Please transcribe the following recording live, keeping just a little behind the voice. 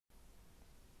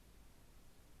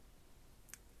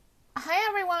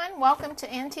welcome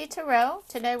to Anti Tarot.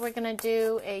 Today we're going to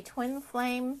do a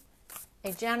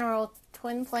general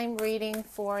twin flame reading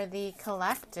for the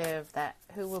collective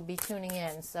who will be tuning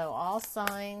in. So all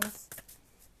signs,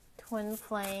 twin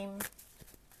flame,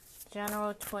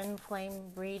 general twin flame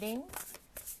reading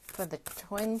for the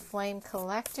twin flame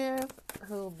collective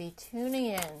who will be tuning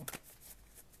in.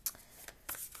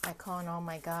 I call on all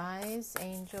my guides,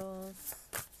 angels,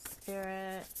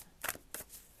 spirit,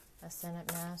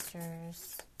 ascended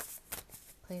masters.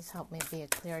 Please help me be a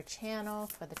clear channel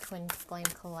for the Twin Flame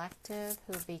Collective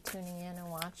who will be tuning in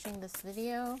and watching this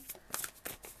video.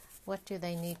 What do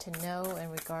they need to know in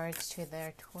regards to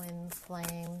their twin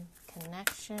flame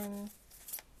connection?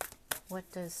 What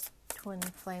does Twin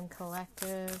Flame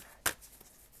Collective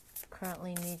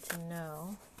currently need to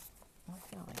know? I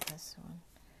feel like this one.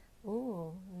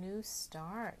 Ooh, new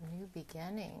start, new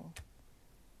beginning.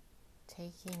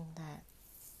 Taking that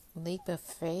leap of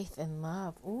faith and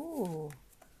love. Ooh,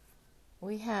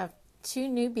 we have two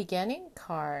new beginning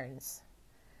cards.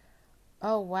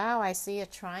 Oh, wow, I see a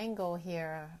triangle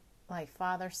here, like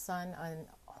Father, Son, and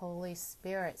Holy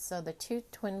Spirit. So the two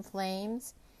twin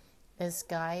flames is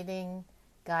guided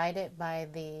by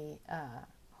the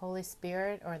Holy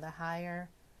Spirit or the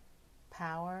higher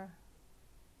power.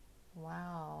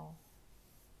 Wow.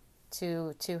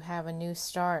 To have a new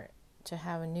start, to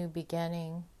have a new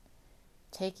beginning.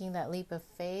 Taking that leap of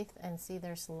faith and see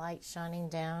there's light shining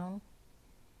down.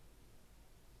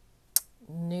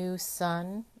 New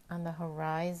sun on the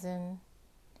horizon.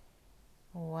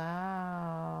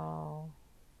 Wow.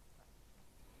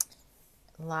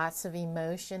 Lots of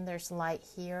emotion. There's light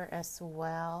here as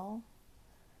well.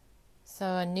 So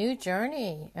a new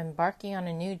journey, embarking on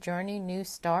a new journey, new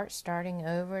start, starting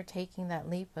over, taking that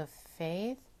leap of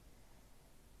faith,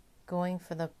 going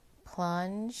for the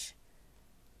plunge.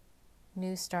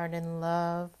 New start in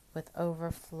love with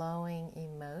overflowing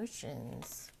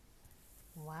emotions.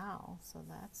 Wow, so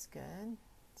that's good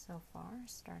so far,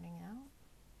 starting out.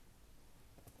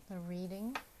 The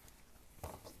reading.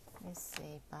 Let me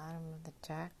see, bottom of the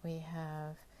deck we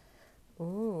have,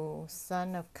 ooh,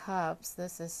 Son of Cups.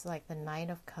 This is like the Knight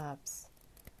of Cups.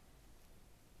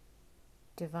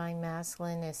 Divine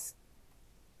Masculine is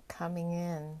coming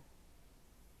in.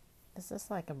 This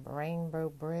is like a rainbow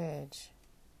bridge.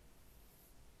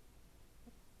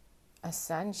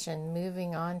 Ascension,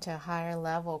 moving on to a higher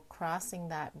level, crossing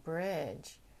that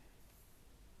bridge,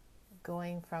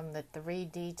 going from the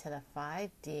 3D to the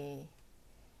 5D,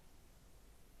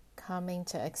 coming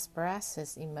to express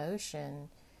his emotion,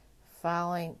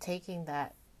 taking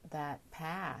that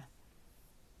path,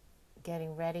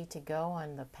 getting ready to go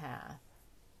on the path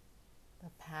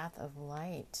of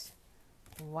light.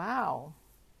 Wow.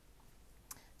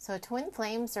 So twin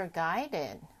flames are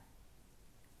guided.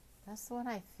 That's what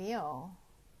I feel.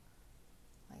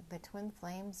 Like the twin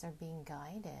flames are being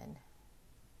guided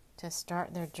to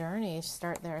start their journey,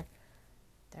 start their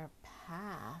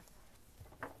path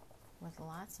with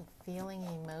lots of feeling,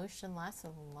 emotion, lots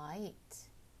of light.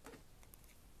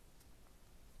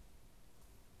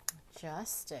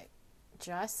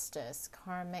 Justice,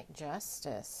 karmic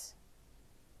justice.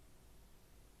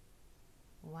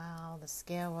 Wow, the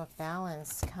scale of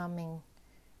balance coming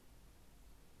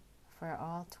for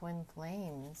all twin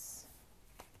flames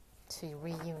to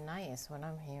reunite is what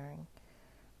I'm hearing.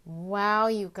 Wow,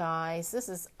 you guys, this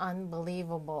is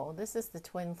unbelievable. This is the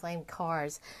twin flame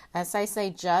cards. As I say,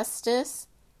 justice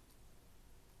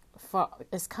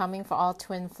is coming for all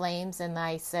twin flames, and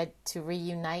I said to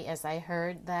reunite as I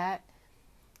heard that.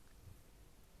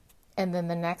 And then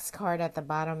the next card at the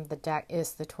bottom of the deck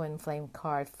is the twin flame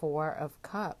card, Four of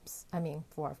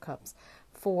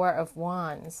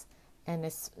Wands. And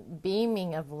it's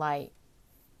beaming of light.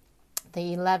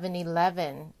 The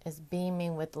 1111 is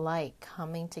beaming with light,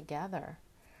 coming together.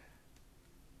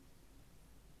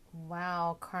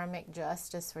 Wow, karmic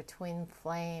justice for twin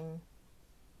flame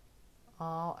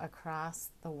all across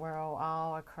the world,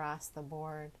 all across the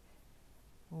board.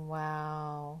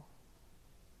 Wow.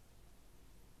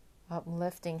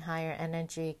 Uplifting higher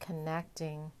energy,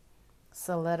 connecting,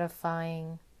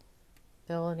 solidifying,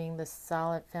 building the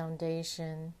solid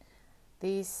foundation.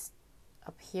 These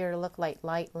up here look like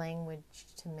light language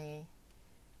to me.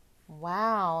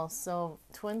 Wow, so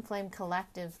Twin Flame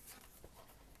Collective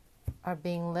are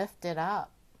being lifted up.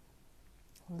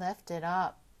 Lifted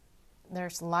up.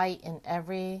 There's light in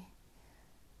every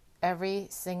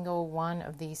single one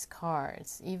of these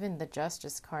cards. Even the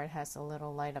Justice card has a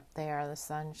little light up there. The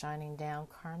sun shining down.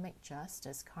 Karmic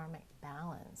justice, karmic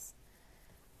balance.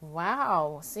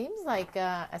 Wow, seems like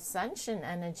ascension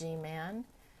energy, man.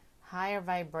 Higher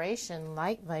vibration,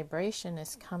 light vibration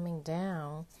is coming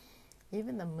down.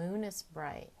 Even the moon is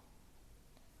bright.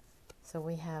 So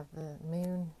we have the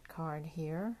moon card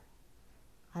here.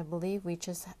 I believe we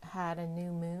just had a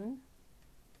new moon.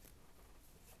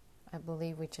 I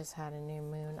believe we just had a new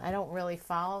moon. I don't really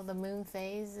follow the moon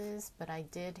phases, but I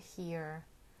did hear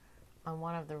on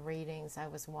one of the readings I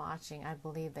was watching, I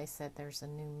believe they said there's a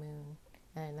new moon,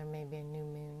 and there may be a new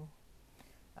moon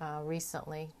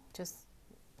recently, just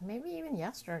maybe even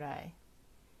yesterday.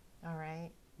 All right,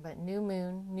 but new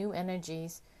moon, new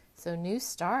energies, so new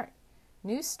start,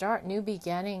 new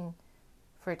beginning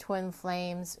for twin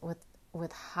flames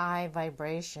with high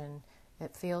vibration.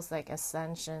 It feels like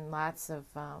ascension, lots of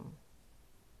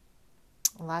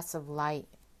light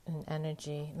and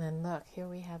energy. And then look, here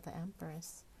we have the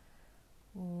Empress.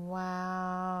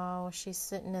 Wow, she's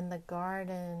sitting in the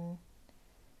garden,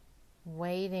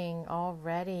 waiting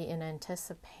already in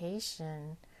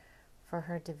anticipation for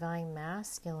her divine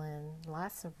masculine.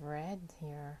 Lots of red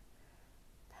here.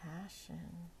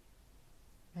 Passion.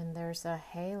 And there's a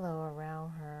halo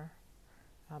around her.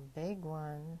 A big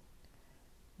one.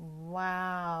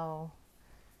 Wow.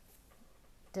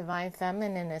 Divine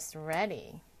feminine is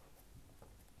ready.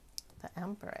 The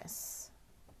Empress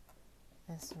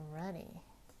is ready.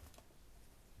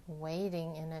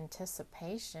 Waiting in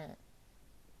anticipation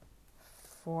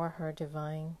for her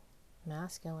divine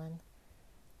masculine.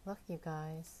 Look, you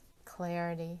guys,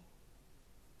 clarity,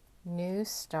 new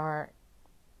start.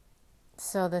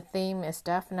 So the theme is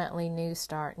definitely new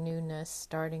start, newness,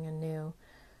 starting anew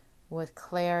with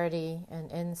clarity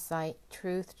and insight,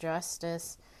 truth,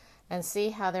 justice. And see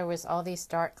how there was all these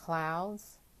dark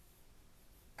clouds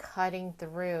cutting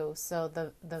through. So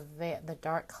the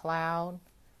dark cloud,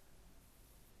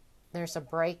 there's a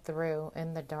breakthrough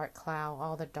in the dark cloud.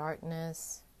 All the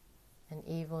darkness and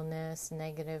evilness,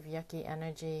 negative, yucky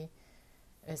energy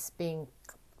is being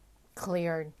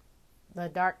cleared. The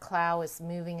dark cloud is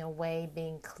moving away,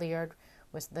 being cleared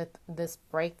with this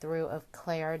breakthrough of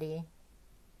clarity,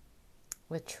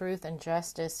 with truth and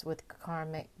justice, with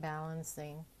karmic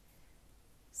balancing.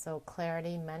 So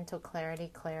clarity, mental clarity,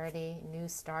 new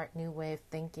start, new way of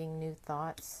thinking, new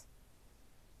thoughts.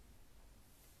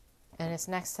 And it's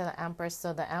next to the Empress,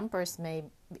 so the Empress may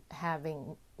be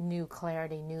having new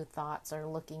clarity, new thoughts, or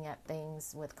looking at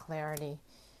things with clarity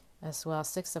as well.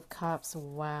 Six of Cups,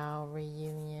 wow,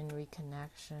 reunion,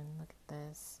 reconnection. Look at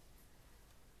this.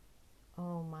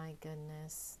 Oh my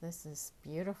goodness, this is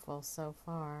beautiful so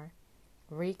far.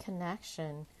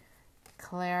 Reconnection,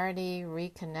 clarity,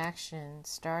 reconnection,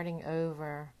 starting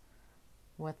over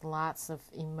with lots of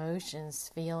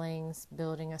emotions, feelings,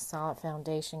 building a solid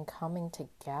foundation, coming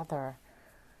together.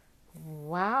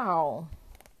 Wow.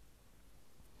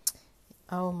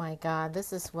 Oh my God,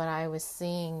 this is what I was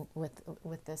seeing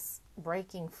with this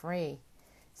breaking free.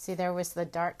 See, there was the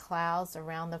dark clouds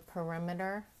around the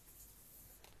perimeter.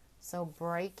 So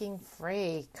breaking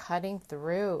free, cutting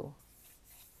through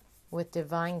with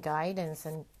divine guidance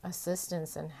and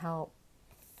assistance and help,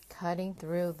 cutting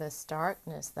through this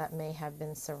darkness that may have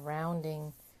been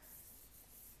surrounding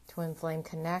twin flame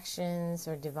connections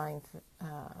or divine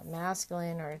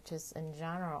masculine or just in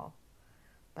general.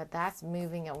 But that's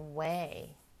moving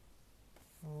away.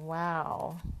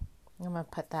 Wow. I'm going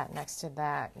to put that next to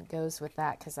that. It goes with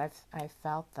that because I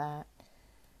felt that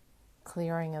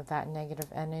clearing of that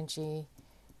negative energy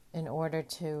in order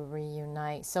to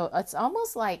reunite. So it's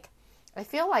almost like, I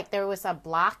feel like there was a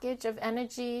blockage of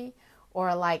energy,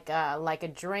 or like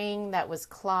a drain that was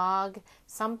clogged,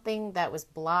 something that was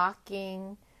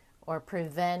blocking or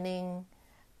preventing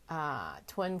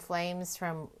twin flames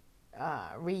from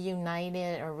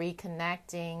reunited or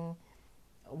reconnecting,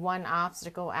 one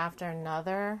obstacle after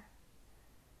another,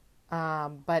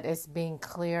 but it's being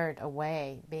cleared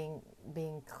away, being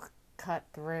cut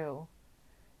through,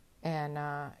 and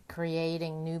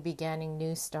creating new beginning,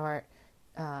 new start,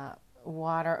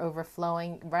 water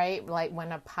overflowing, right? Like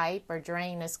when a pipe or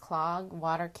drain is clogged,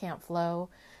 water can't flow.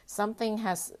 Something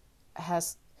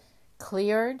has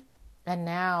cleared, and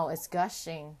now it's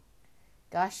gushing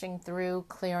through,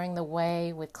 clearing the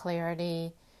way with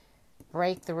clarity,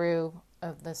 breakthrough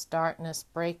of this darkness,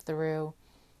 breakthrough,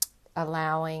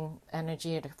 allowing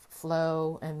energy to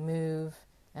flow and move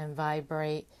and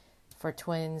vibrate for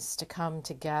twins to come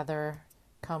together,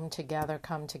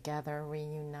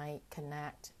 reunite,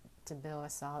 connect, to build a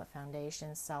solid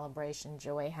foundation, celebration,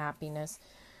 joy, happiness.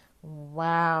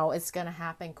 Wow, it's going to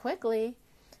happen quickly.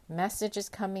 Messages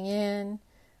coming in,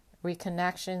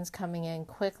 reconnections coming in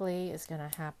quickly. It's going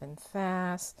to happen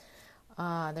fast.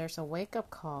 There's a wake-up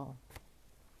call.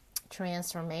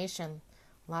 Transformation.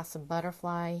 Lots of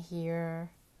butterfly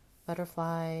here.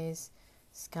 Butterflies.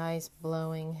 Sky's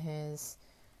blowing his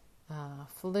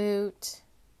flute.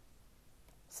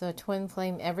 So twin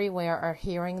flame everywhere are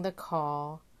hearing the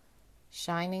call,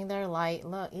 shining their light.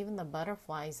 Look, even the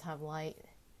butterflies have light.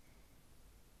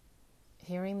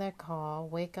 Hearing their call,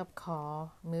 wake up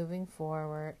call, moving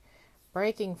forward,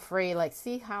 breaking free. Like,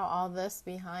 see how all this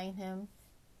behind him?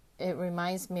 It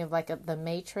reminds me of like the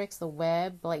Matrix, the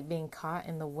web, like being caught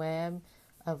in the web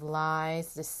of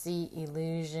lies, deceit,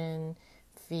 illusion,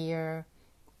 fear,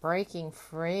 breaking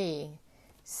free,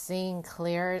 seeing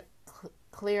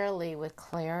clearly with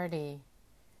clarity,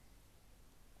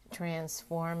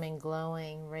 transforming,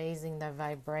 glowing, raising the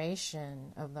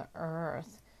vibration of the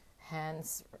earth,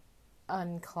 hence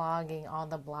unclogging all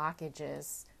the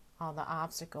blockages, all the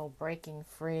obstacle, breaking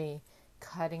free,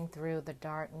 cutting through the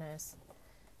darkness,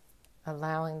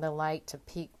 allowing the light to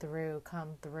peek through,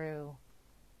 come through,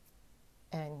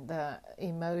 and the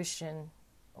emotion,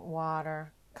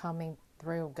 water coming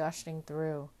through, gushing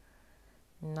through.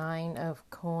 9 of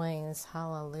coins,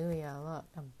 hallelujah. Look,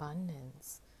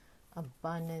 abundance.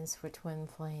 Abundance for twin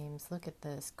flames. Look at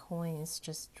this, coins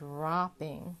just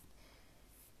dropping.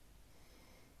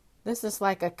 This is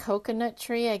like a coconut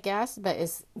tree, I guess, but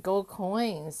it's gold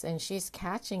coins, and she's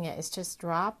catching it. It's just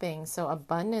dropping. So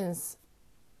abundance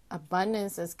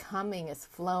is coming. It's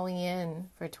flowing in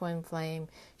for twin flame.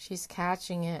 She's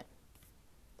catching it.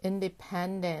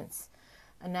 Independence.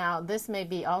 Now, this may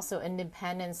be also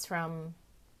independence from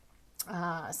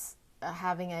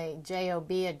having a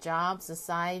job, a job,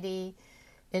 society,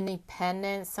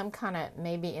 independence, some kind of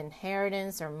maybe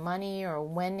inheritance or money or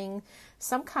winning,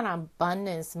 some kind of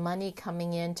abundance, money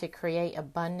coming in to create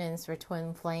abundance for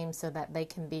twin flames so that they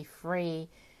can be free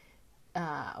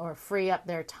or free up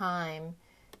their time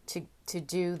to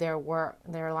do their work,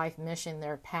 their life mission,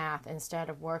 their path, instead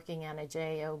of working at a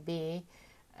job,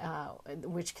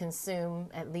 which consume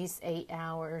at least 8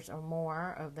 hours or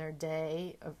more of their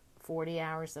day, of 40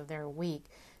 hours of their week.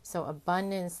 So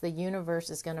abundance, the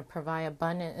universe is going to provide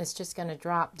abundance. It's just going to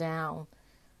drop down.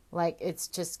 Like, it's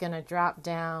just going to drop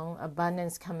down.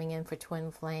 Abundance coming in for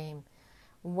twin flame.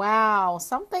 Wow,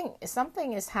 something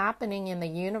is happening in the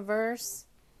universe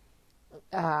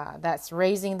that's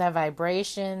raising the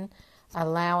vibration,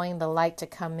 allowing the light to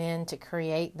come in to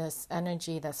create this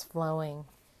energy that's flowing.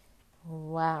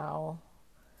 Wow.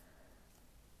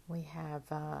 We have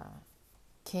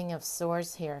King of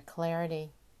Swords here,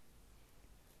 clarity.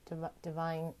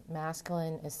 Divine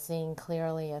Masculine is seeing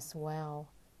clearly as well,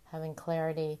 having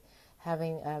clarity,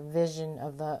 having a vision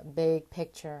of the big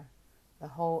picture, the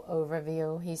whole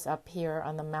overview. He's up here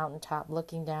on the mountaintop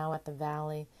looking down at the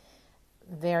valley.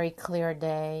 Very clear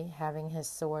day, having his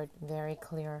sword, very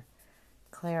clear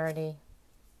clarity.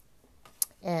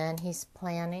 And he's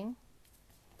planning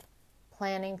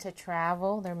to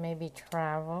travel. There may be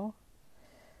travel.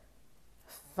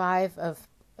 5 of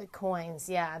coins.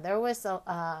 Yeah, there was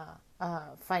a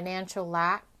financial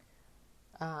lack,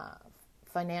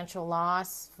 financial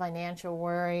loss, financial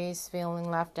worries, feeling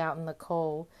left out in the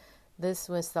cold. This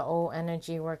was the old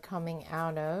energy we're coming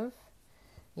out of.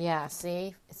 Yeah,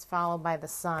 see, it's followed by the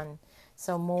sun.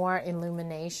 So more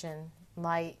illumination,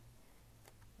 light.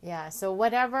 Yeah, so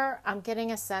whatever, I'm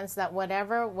getting a sense that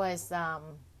whatever was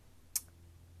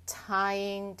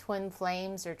tying twin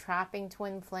flames or trapping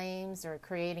twin flames or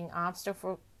creating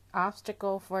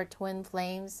obstacle for twin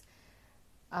flames,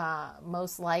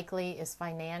 most likely is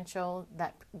financial,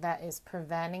 that is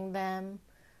preventing them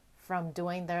from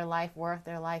doing their life work,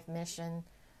 their life mission,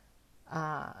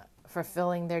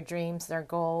 fulfilling their dreams, their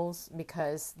goals,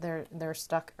 because they're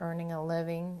stuck earning a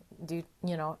living,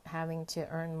 having to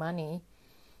earn money,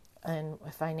 and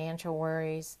financial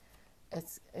worries.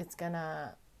 It's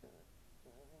gonna,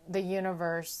 the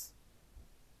universe,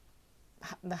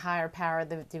 the higher power,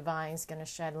 the divine, is gonna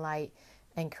shed light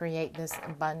and create this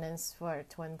abundance for a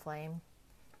twin flame.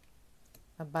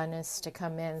 Abundance to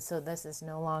come in, so this is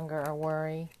no longer a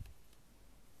worry.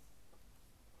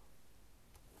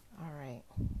 All right.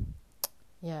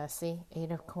 Yeah, see,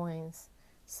 8 of coins.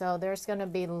 So there's going to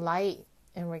be light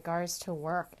in regards to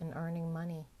work and earning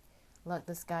money. Look,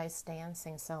 this guy's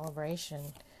dancing, celebration,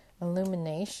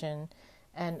 illumination,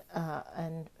 and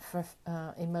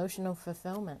emotional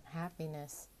fulfillment,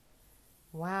 happiness.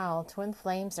 Wow, twin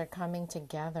flames are coming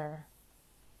together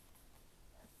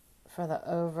for the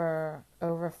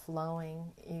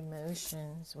overflowing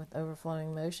emotions. With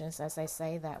overflowing emotions, as I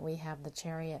say that, we have the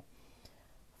Chariot.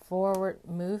 Forward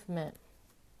movement.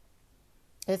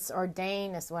 It's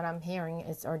ordained, is what I'm hearing.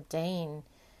 It's ordained.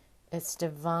 It's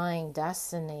divine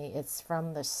destiny. It's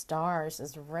from the stars.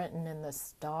 It's written in the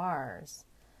stars.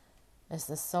 It's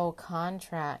the soul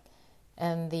contract.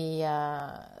 And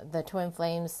the twin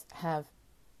flames have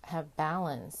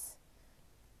balance.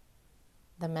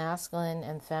 The masculine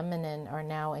and feminine are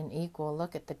now in equal.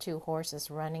 Look at the two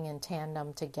horses running in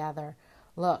tandem together.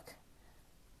 Look,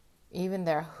 even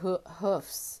their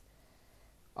hoofs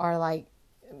are like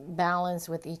balanced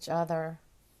with each other.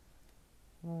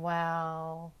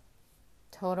 Wow.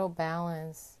 Total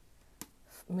balance.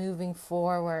 Moving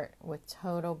forward with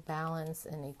total balance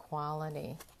and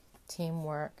equality.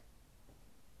 Teamwork.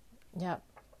 Yep.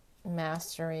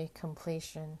 Mastery,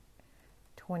 completion.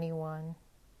 21.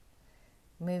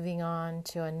 Moving on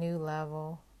to a new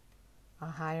level, a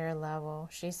higher level.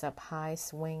 She's up high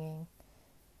swinging.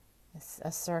 It's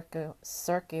a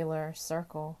circular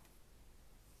circle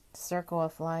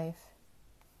of life.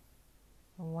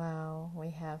 Wow,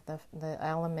 we have the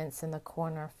elements in the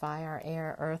corner: fire,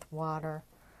 air, earth, water.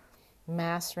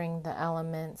 Mastering the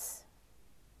elements.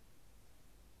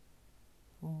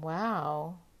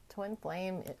 Wow, twin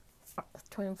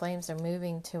flames are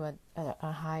moving to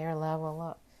a higher level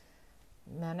up.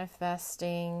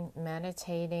 Manifesting,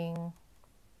 meditating,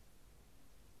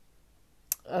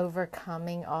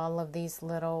 overcoming all of these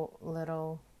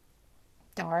little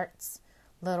darts,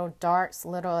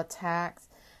 little attacks,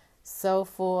 so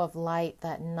full of light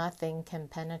that nothing can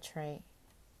penetrate.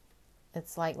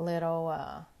 It's like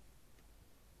little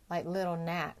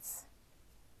gnats.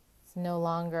 It's no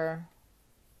longer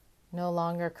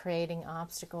creating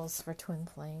obstacles for twin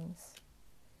flames.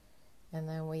 And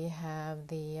then we have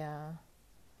the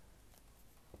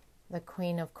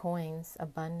Queen of Coins,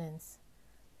 abundance.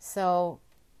 So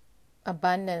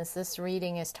abundance, this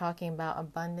reading is talking about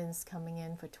abundance coming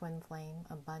in for twin flame,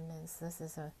 abundance. This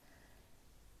is a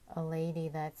lady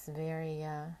that's very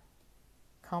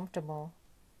comfortable,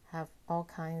 have all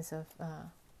kinds of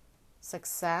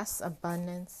success,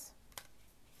 abundance.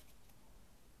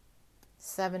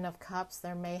 7 of Cups,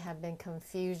 there may have been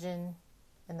confusion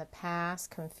in the past,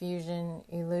 confusion,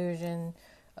 illusion,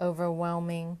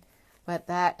 overwhelming, but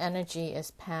that energy is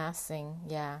passing.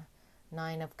 Yeah.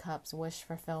 9 of Cups, wish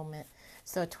fulfillment.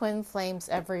 So twin flames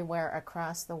everywhere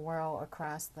across the world,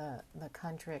 across the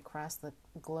country, across the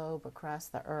globe, across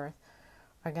the earth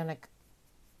are going to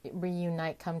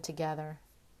reunite, come together.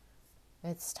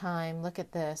 It's time. Look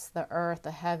at this. The earth,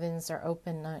 the heavens are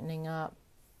opening up.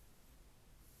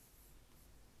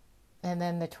 And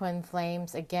then the twin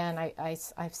flames, again,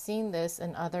 I've seen this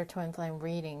in other twin flame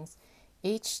readings.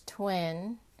 Each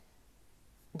twin,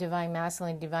 divine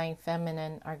masculine, divine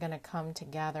feminine, are going to come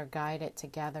together, guided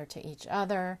together to each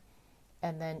other.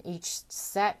 And then each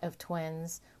set of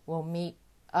twins will meet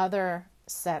other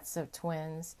sets of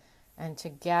twins. And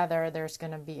together there's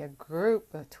going to be a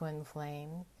group of twin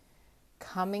flame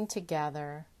coming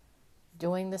together,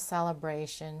 doing the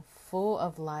celebration, full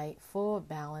of light, full of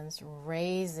balance,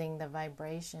 raising the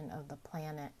vibration of the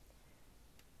planet,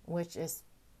 which is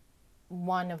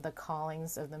one of the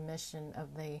callings of the mission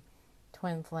of the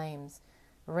twin flames.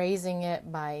 Raising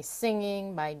it by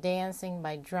singing, by dancing,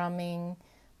 by drumming,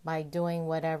 by doing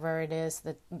whatever it is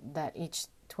that each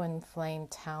twin flame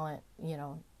talent,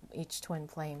 each twin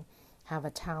flame have a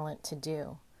talent to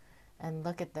do. And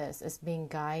look at this, it's being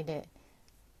guided.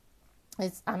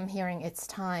 I'm hearing it's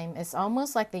time. It's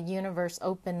almost like the universe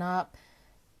open up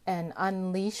and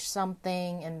unleash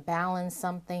something and balance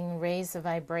something, raise the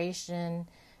vibration,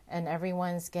 and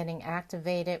everyone's getting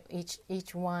activated.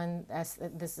 Each one, as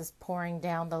this is pouring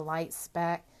down the light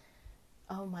speck.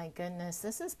 Oh my goodness,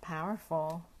 this is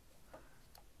powerful.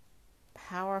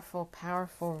 Powerful,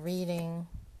 powerful reading.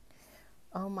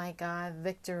 Oh my God,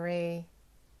 victory,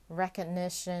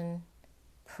 recognition,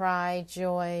 pride,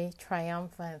 joy,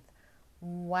 triumphant.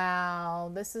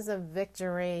 Wow, this is a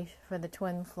victory for the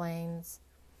twin flames.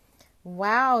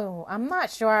 Wow, I'm not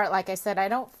sure. Like I said, I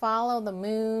don't follow the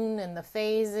moon and the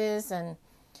phases and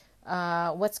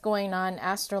what's going on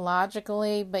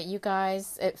astrologically, but you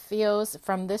guys, it feels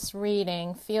from this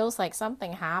reading, feels like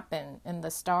something happened in the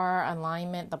star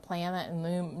alignment, the planet and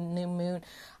new moon.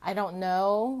 I don't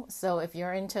know. So if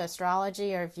you're into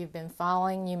astrology or if you've been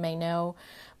following, you may know.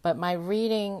 But my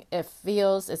reading,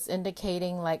 it's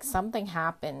indicating like something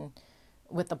happened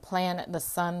with the planet, the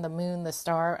sun, the moon, the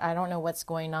star. I don't know what's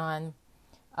going on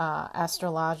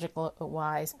astrological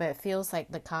wise, but it feels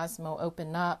like the cosmos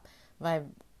opened up.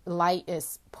 Light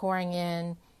is pouring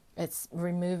in. It's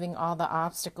removing all the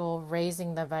obstacle,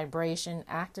 raising the vibration,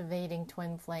 activating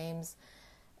twin flames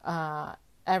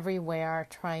everywhere.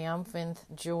 Triumphant,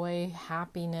 joy,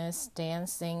 happiness,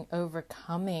 dancing,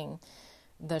 overcoming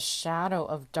the shadow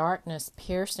of darkness,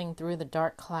 piercing through the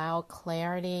dark cloud,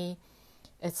 clarity.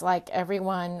 It's like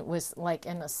everyone was like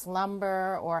in a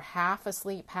slumber or half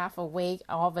asleep, half awake.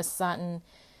 All of a sudden,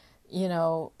 you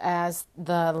know, as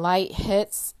the light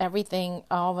hits, everything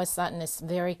all of a sudden is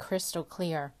very crystal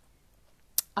clear.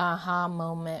 Aha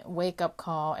moment, wake up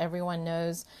call. Everyone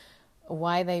knows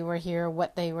why they were here,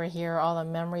 what they were here. All the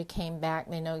memory came back.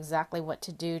 They know exactly what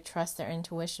to do. Trust their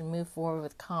intuition. Move forward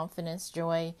with confidence,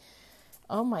 joy.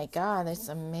 Oh my God, it's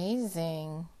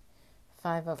amazing.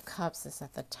 5 of Cups is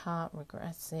at the top.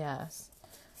 Regrets, yes.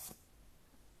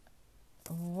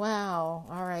 Wow.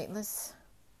 All right, let's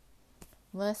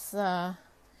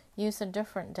use a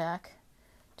different deck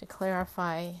to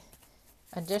clarify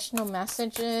additional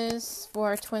messages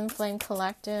for Twin Flame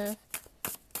Collective.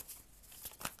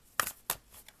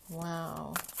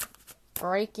 Wow.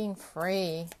 Breaking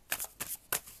free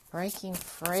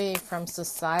from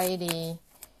society,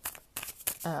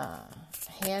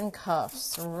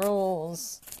 handcuffs,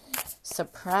 rules,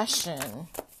 suppression.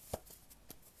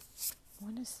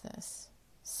 What is this?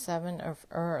 7 of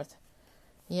Earth.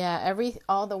 Yeah,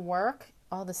 all the work,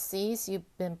 all the seeds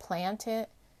you've been planted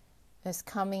is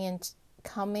coming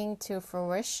to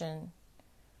fruition.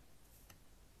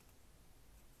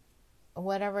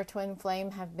 Whatever Twin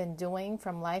Flame have been doing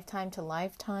from lifetime to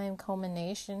lifetime,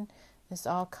 culmination is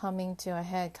all coming to a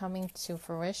head, coming to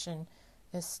fruition.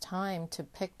 It's time to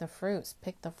pick the fruits,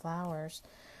 pick the flowers.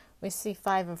 We see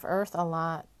 5 of Earth a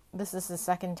lot. This is the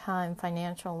second time.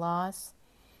 Financial loss,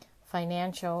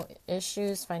 financial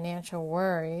issues, financial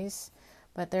worries,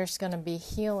 but there's going to be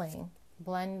healing,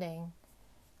 blending.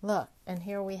 Look, and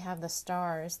here we have the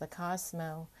stars, the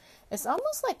cosmo. It's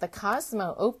almost like the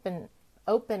cosmo open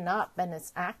up and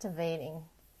it's activating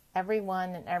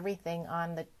everyone and everything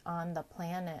on the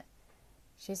planet.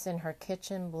 She's in her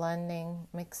kitchen blending,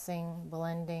 mixing,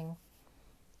 blending,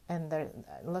 and they're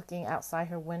looking outside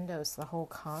her windows, the whole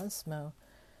cosmo.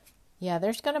 Yeah,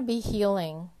 there's going to be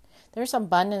healing. There's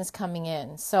abundance coming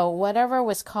in. So whatever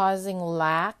was causing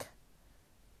lack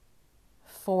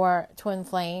for Twin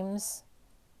Flames,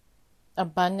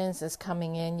 abundance is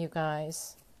coming in, you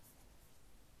guys.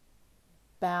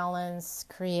 Balance,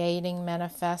 creating,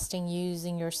 manifesting,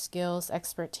 using your skills,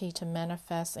 expertise to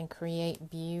manifest and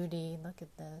create beauty. Look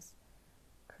at this.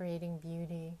 Creating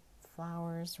beauty.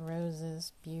 Flowers,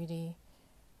 roses, beauty.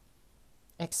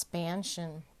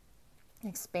 Expansion.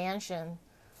 Expansion.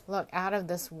 Look, out of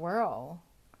this world.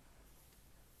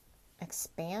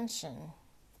 Expansion.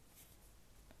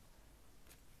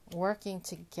 Working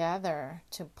together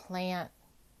to plant,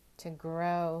 to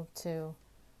grow, to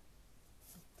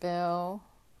build.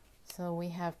 So we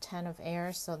have 10 of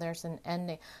Air, so there's an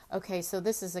ending. Okay, so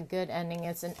this is a good ending.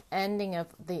 It's an ending of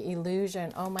the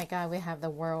illusion. Oh my God, we have the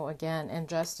World again and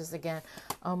Justice again.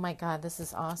 Oh my God, this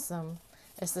is awesome.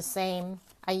 It's the same.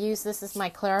 I use this as my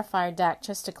clarifier deck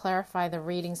just to clarify the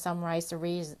reading, summarize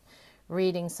the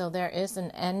reading. So there is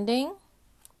an ending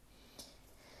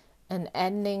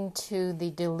to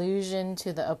the delusion,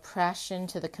 to the oppression,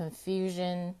 to the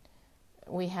confusion.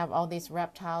 We have all these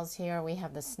reptiles here. We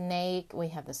have the snake, we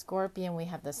have the scorpion, we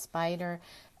have the spider.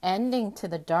 Ending to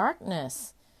the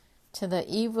darkness, to the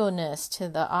evilness, to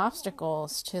the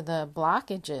obstacles, to the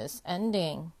blockages.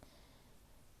 Ending.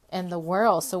 And the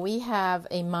world. So we have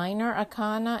a minor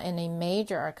arcana and a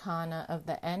major arcana of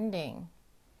the ending.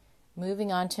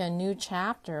 Moving on to a new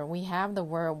chapter. We have the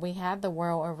world. We had the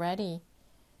world already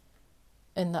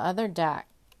in the other deck.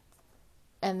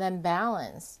 And then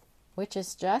balance, which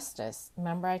is justice.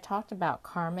 Remember I talked about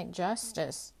karmic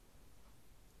justice.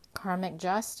 Karmic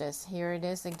justice. Here it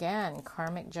is again.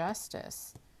 Karmic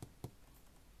justice.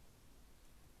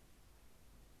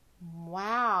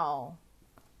 Wow.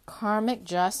 Karmic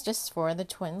justice for the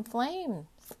Twin Flame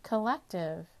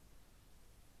Collective.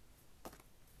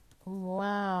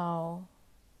 Wow.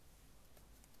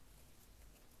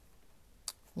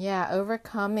 Yeah,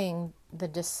 overcoming the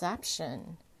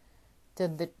deception.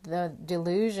 The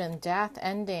delusion, death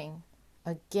ending.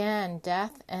 Again,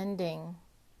 death ending.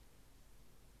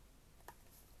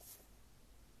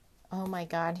 Oh my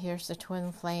God, here's the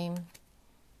Twin Flame.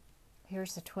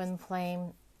 Here's the Twin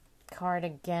Flame card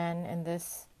again in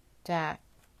this deck.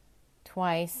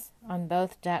 Twice. On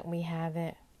both deck we have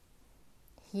it.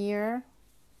 Here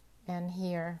and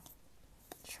here.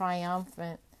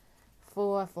 Triumphant.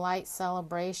 Full of light,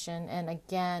 celebration. And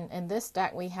again, in this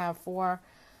deck we have four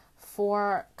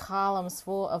columns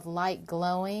full of light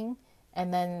glowing,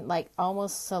 and then like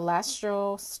almost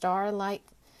celestial starlight.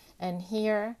 And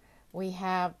here we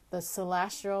have the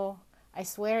celestial. I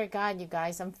swear to God, you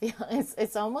guys, I'm feeling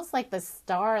it's almost like the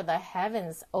star, the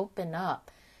heavens open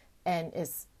up, and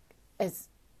it's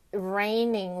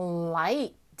raining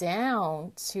light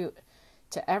down to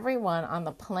everyone on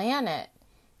the planet,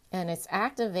 and it's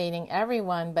activating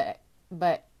everyone,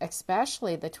 but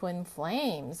especially the twin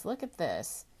flames. Look at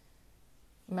this.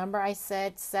 Remember I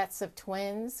said sets of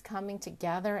twins coming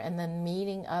together and then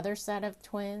meeting other set of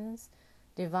twins?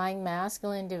 Divine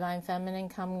masculine, divine feminine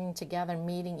coming together,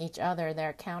 meeting each other,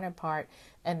 their counterpart,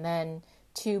 and then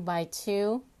 2 by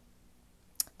 2,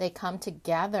 they come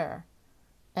together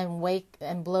and wake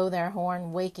and blow their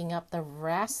horn, waking up the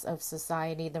rest of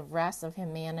society, the rest of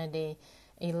humanity.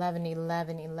 11,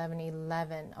 11, 11,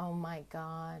 11. Oh my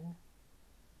God.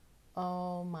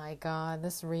 Oh my God.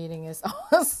 This reading is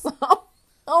awesome.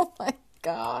 Oh my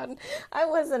God. I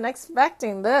wasn't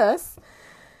expecting this.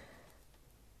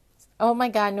 Oh my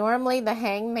God. Normally the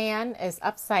hangman is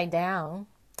upside down.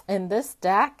 In this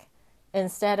deck,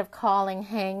 instead of calling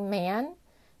hangman,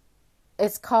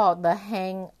 it's called the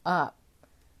hang up.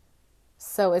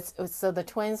 So so the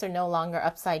twins are no longer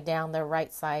upside down, they're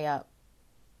right side up.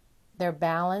 They're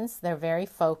balanced, they're very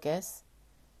focused.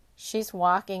 She's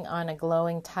walking on a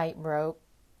glowing tightrope.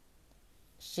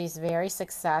 She's very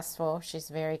successful, she's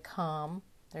very calm.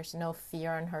 There's no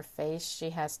fear on her face. She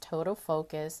has total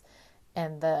focus,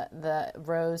 and the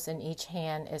rose in each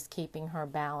hand is keeping her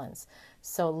balance.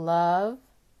 So love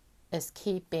is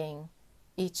keeping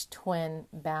each twin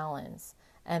balanced,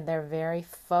 and they're very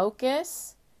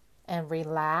focused and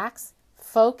relaxed.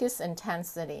 Focus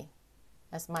intensity,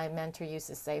 as my mentor used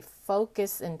to say,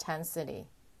 focus intensity.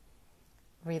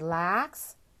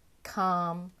 Relax,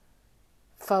 calm,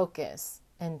 focus,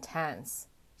 intense,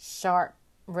 sharp,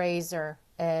 razor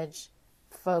edge,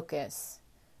 focus.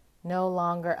 No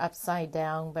longer upside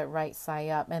down, but right side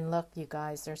up. And look, you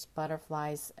guys, there's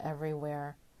butterflies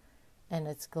everywhere. And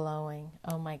it's glowing.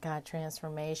 Oh my God,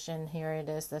 transformation. Here it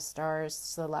is, the stars,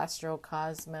 celestial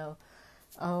cosmo.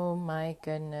 Oh my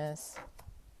goodness.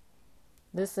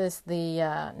 This is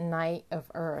the night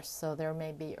of Earth. So there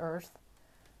may be Earth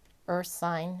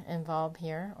sign involved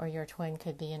here, or your twin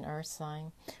could be an Earth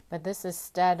sign. But this is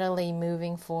steadily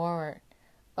moving forward,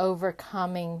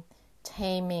 overcoming,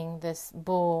 taming this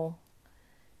bull,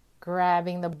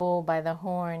 grabbing the bull by the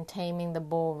horn, taming the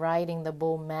bull, riding the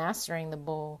bull, mastering the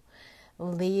bull,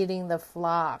 leading the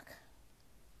flock.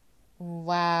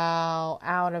 Wow,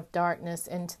 out of darkness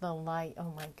into the light.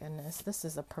 Oh my goodness, this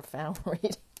is a profound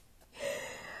reading.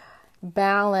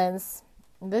 Balance.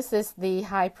 This is the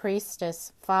high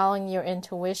priestess, following your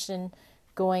intuition,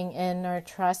 going in or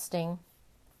trusting,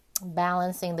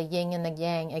 balancing the yin and the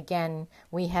yang. Again,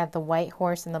 we had the white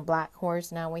horse and the black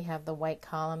horse. Now we have the white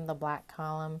column, the black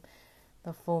column,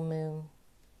 the full moon,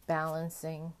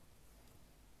 balancing.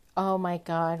 Oh my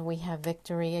God, we have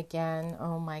victory again.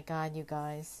 Oh my God, you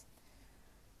guys.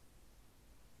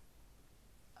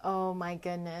 Oh my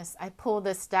goodness. I pulled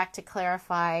this deck to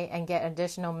clarify and get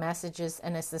additional messages,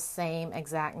 and it's the same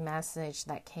exact message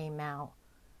that came out.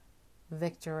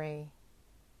 Victory.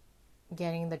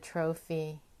 Getting the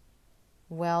trophy.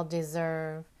 Well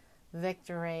deserved.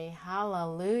 Victory.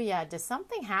 Hallelujah. Did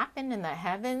something happen in the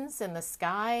heavens, in the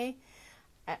sky?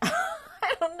 I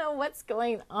don't know what's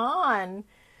going on,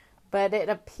 but it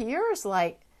appears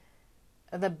like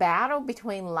the battle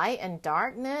between light and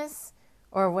darkness,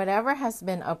 or whatever has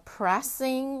been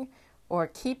oppressing or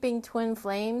keeping twin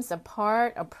flames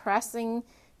apart, oppressing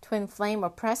twin flame,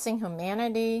 oppressing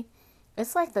humanity.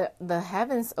 It's like the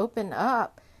heavens open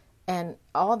up, and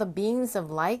all the beings of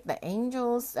light, the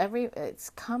angels, it's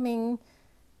coming,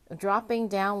 dropping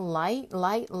down light,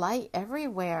 light, light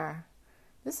everywhere.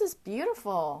 This is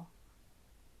beautiful.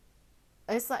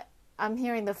 It's like I'm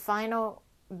hearing the final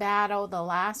battle, the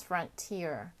last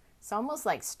frontier. It's almost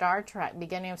like Star Trek,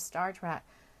 beginning of Star Trek.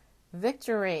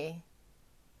 Victory.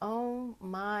 Oh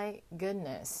my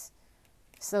goodness.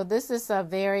 So this is a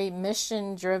very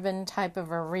mission-driven type of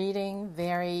a reading,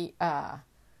 very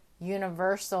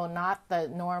universal, not the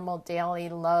normal daily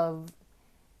love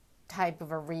type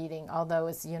of a reading, although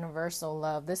it's universal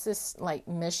love. This is like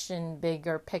mission,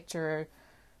 bigger picture,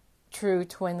 true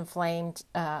twin flame,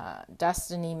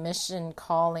 destiny, mission,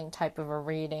 calling type of a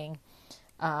reading.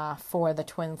 For the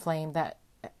twin flame that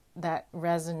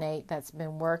resonate, that's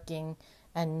been working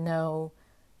and know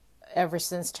ever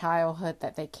since childhood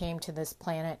that they came to this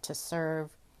planet to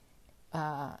serve.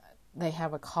 They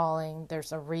have a calling.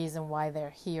 There's a reason why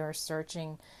they're here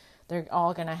searching. They're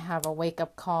all going to have a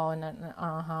wake-up call and an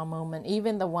aha moment.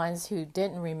 Even the ones who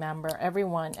didn't remember,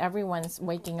 everyone's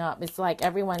waking up. It's like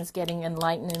everyone's getting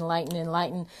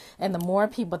enlightened. And the more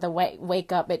people that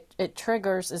wake up, it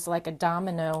triggers, it's like a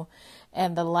domino.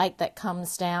 And the light that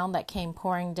comes down, that came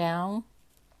pouring down,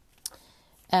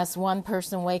 as one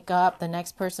person wake up, the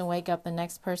next person wake up, the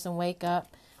next person wake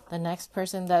up, the next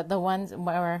person, the ones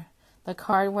where the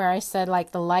card where I said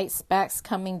like the light specks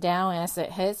coming down as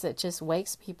it hits, it just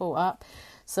wakes people up.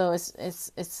 So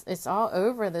it's all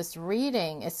over this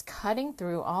reading. It's cutting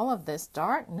through all of this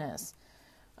darkness.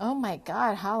 Oh my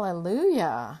God,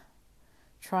 hallelujah.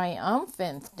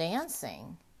 Triumphant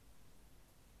dancing.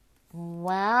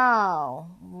 Wow.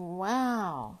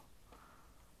 Wow.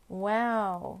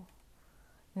 Wow.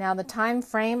 Now the time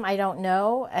frame, I don't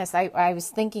know. As I was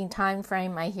thinking time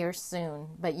frame, I hear soon.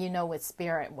 But you know with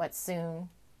spirit what soon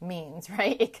means,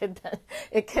 right?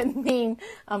 It could mean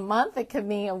a month, it could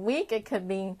mean a week, it could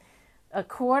mean a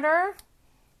quarter,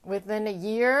 within a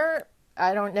year.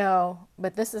 I don't know.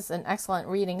 But this is an excellent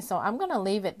reading. So I'm going to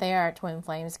leave it there, Twin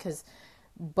Flames, because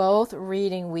both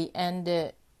reading we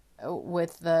ended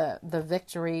with the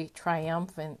victory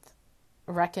triumphant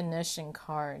recognition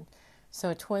card.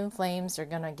 So Twin Flames are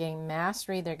going to gain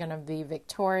mastery. They're going to be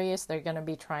victorious. They're going to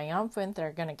be triumphant.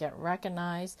 They're going to get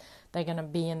recognized. They're going to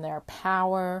be in their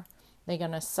power. They're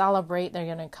going to celebrate. They're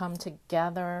going to come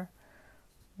together.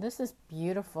 This is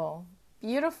beautiful.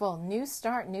 Beautiful. New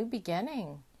start, new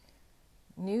beginning.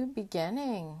 New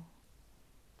beginning.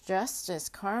 Justice,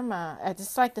 karma.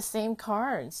 It's like the same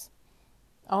cards.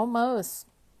 Almost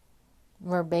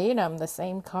verbatim the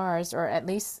same cards, or at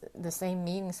least the same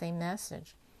meaning, same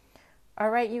message. All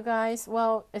right, you guys.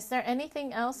 Well, is there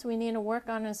anything else we need to work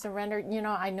on in surrender? You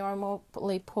know, I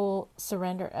normally pull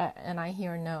surrender and I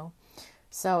hear no.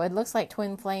 So it looks like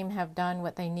Twin Flame have done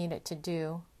what they needed to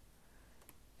do.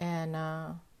 And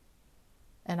I'm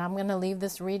going to leave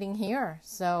this reading here.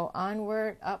 So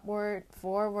onward, upward,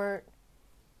 forward.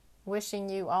 Wishing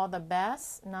you all the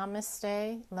best.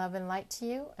 Namaste. Love and light to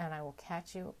you. And I will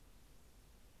catch you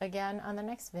again on the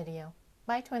next video.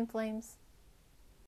 Bye, Twin Flames.